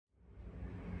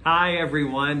Hi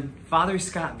everyone, Father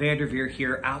Scott Vanderveer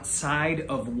here outside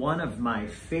of one of my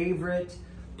favorite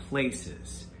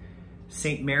places,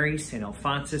 St. Mary St.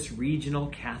 Alphonsus Regional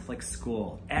Catholic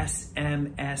School,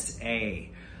 SMSA,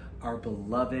 our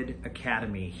beloved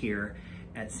academy here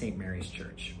at St. Mary's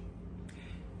Church.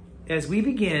 As we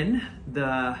begin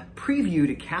the preview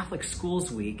to Catholic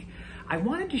Schools Week, I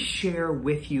wanted to share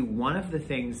with you one of the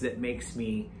things that makes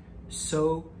me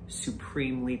so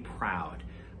supremely proud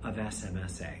of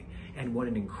SMSA and what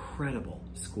an incredible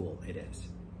school it is.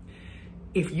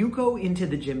 If you go into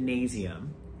the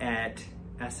gymnasium at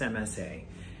SMSA,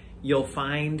 you'll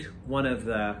find one of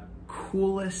the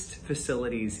coolest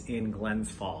facilities in Glens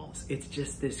Falls. It's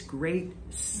just this great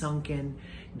sunken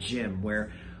gym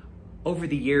where over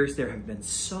the years there have been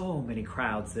so many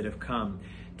crowds that have come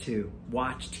to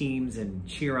watch teams and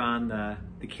cheer on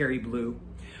the Kerry Blue.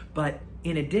 But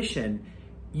in addition,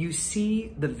 you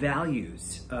see the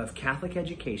values of Catholic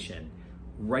education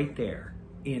right there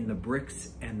in the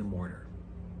bricks and the mortar.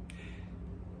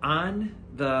 On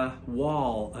the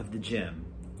wall of the gym,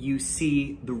 you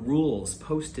see the rules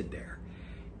posted there.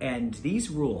 And these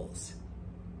rules,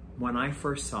 when I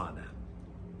first saw them,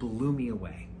 blew me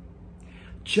away.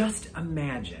 Just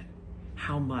imagine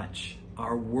how much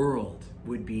our world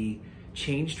would be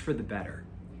changed for the better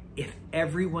if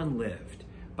everyone lived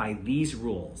by these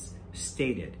rules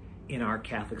stated in our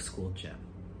Catholic school gym.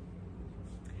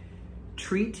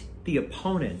 Treat the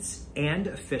opponents and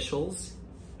officials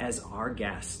as our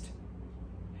guest.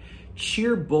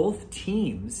 Cheer both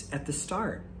teams at the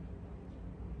start.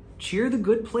 Cheer the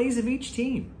good plays of each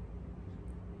team.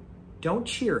 Don't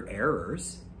cheer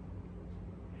errors.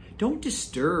 Don't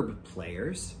disturb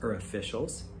players or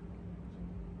officials.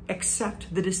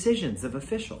 Accept the decisions of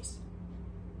officials.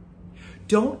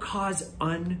 Don't cause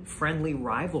unfriendly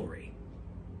rivalry.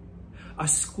 A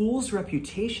school's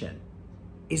reputation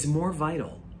is more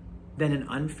vital than an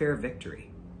unfair victory.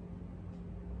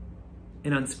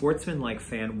 An unsportsmanlike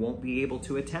fan won't be able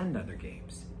to attend other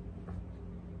games.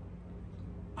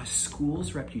 A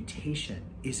school's reputation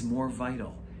is more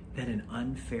vital than an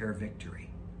unfair victory.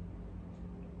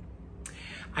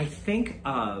 I think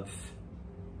of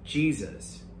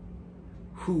Jesus,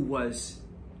 who was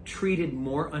treated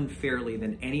more unfairly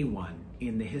than anyone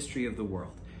in the history of the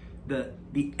world.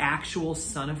 The actual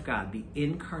Son of God, the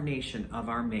incarnation of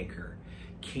our Maker,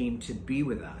 came to be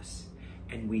with us,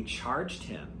 and we charged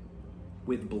him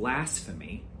with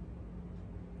blasphemy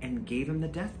and gave him the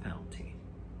death penalty.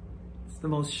 It's the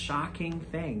most shocking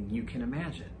thing you can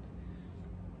imagine.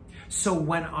 So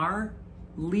when our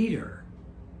leader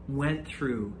went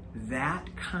through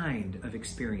that kind of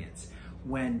experience,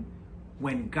 when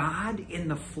God in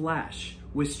the flesh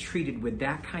was treated with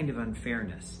that kind of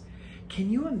unfairness, can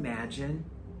you imagine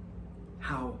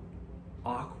how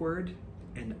awkward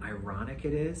and ironic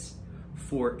it is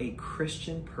for a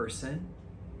Christian person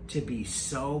to be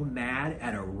so mad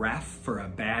at a ref for a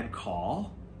bad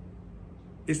call?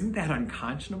 Isn't that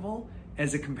unconscionable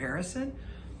as a comparison?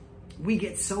 We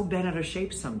get so bent out of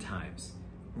shape sometimes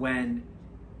when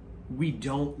we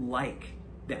don't like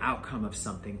the outcome of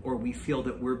something, or we feel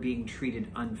that we're being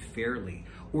treated unfairly,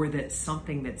 or that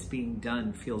something that's being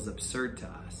done feels absurd to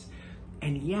us.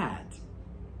 And yet,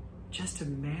 just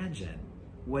imagine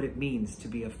what it means to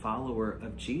be a follower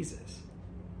of Jesus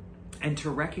and to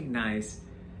recognize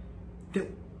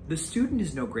that the student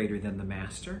is no greater than the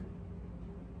master.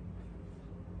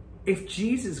 If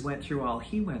Jesus went through all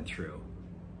he went through,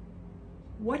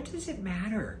 what does it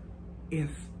matter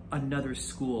if another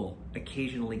school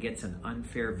occasionally gets an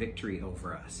unfair victory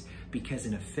over us because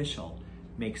an official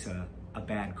makes a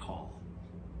bad call?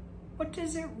 What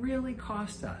does it really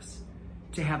cost us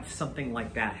to have something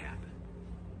like that happen?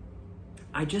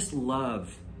 I just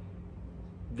love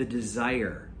the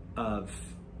desire of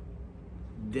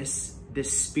this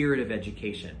spirit of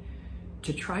education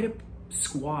to try to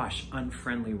squash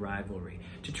unfriendly rivalry,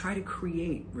 to try to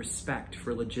create respect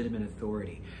for legitimate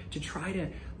authority, to try to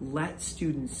let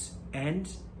students and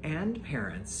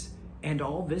parents and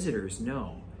all visitors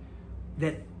know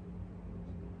that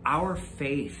our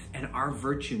faith and our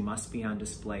virtue must be on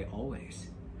display always.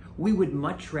 We would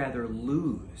much rather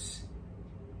lose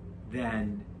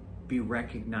than be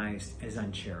recognized as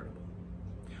uncharitable.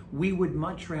 We would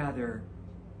much rather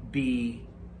be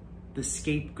the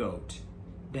scapegoat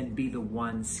than be the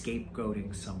one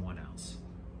scapegoating someone else.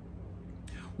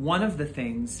 One of the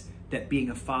things that being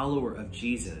a follower of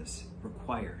Jesus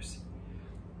requires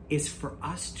is for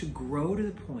us to grow to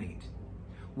the point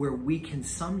where we can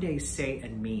someday say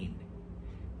and mean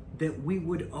that we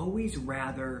would always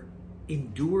rather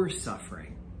endure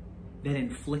suffering than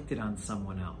inflict it on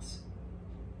someone else.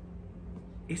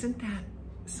 Isn't that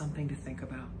something to think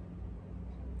about?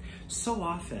 So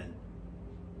often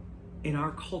in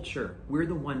our culture, we're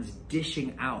the ones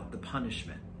dishing out the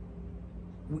punishment.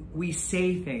 We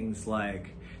say things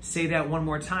like, say that one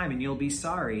more time and you'll be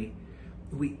sorry.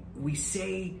 We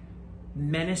say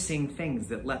menacing things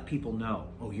that let people know,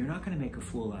 oh, you're not going to make a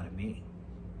fool out of me.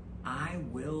 I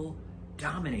will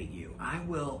dominate you. I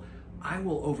will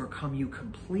overcome you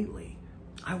completely.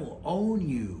 I will own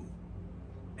you,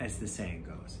 as the saying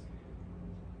goes.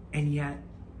 And yet,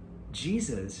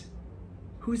 Jesus,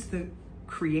 who's the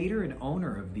creator and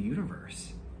owner of the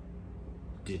universe,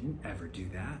 didn't ever do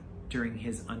that during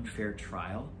his unfair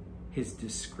trial, his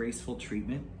disgraceful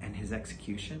treatment, and his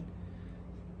execution.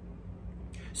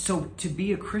 So to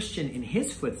be a Christian in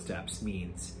his footsteps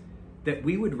means that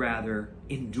we would rather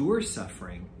endure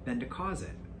suffering than to cause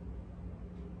it.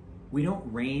 We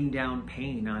don't rain down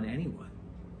pain on anyone.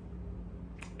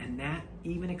 And that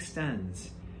even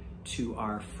extends to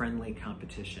our friendly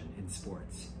competition in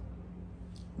sports.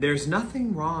 There's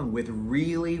nothing wrong with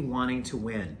really wanting to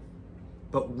win,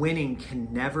 but winning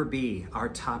can never be our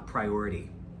top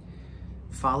priority.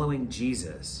 Following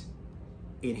Jesus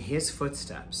in his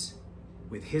footsteps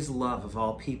with his love of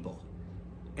all people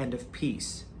and of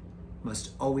peace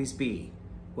must always be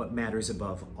what matters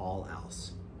above all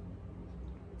else.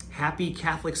 Happy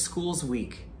Catholic Schools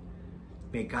Week.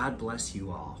 May God bless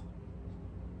you all.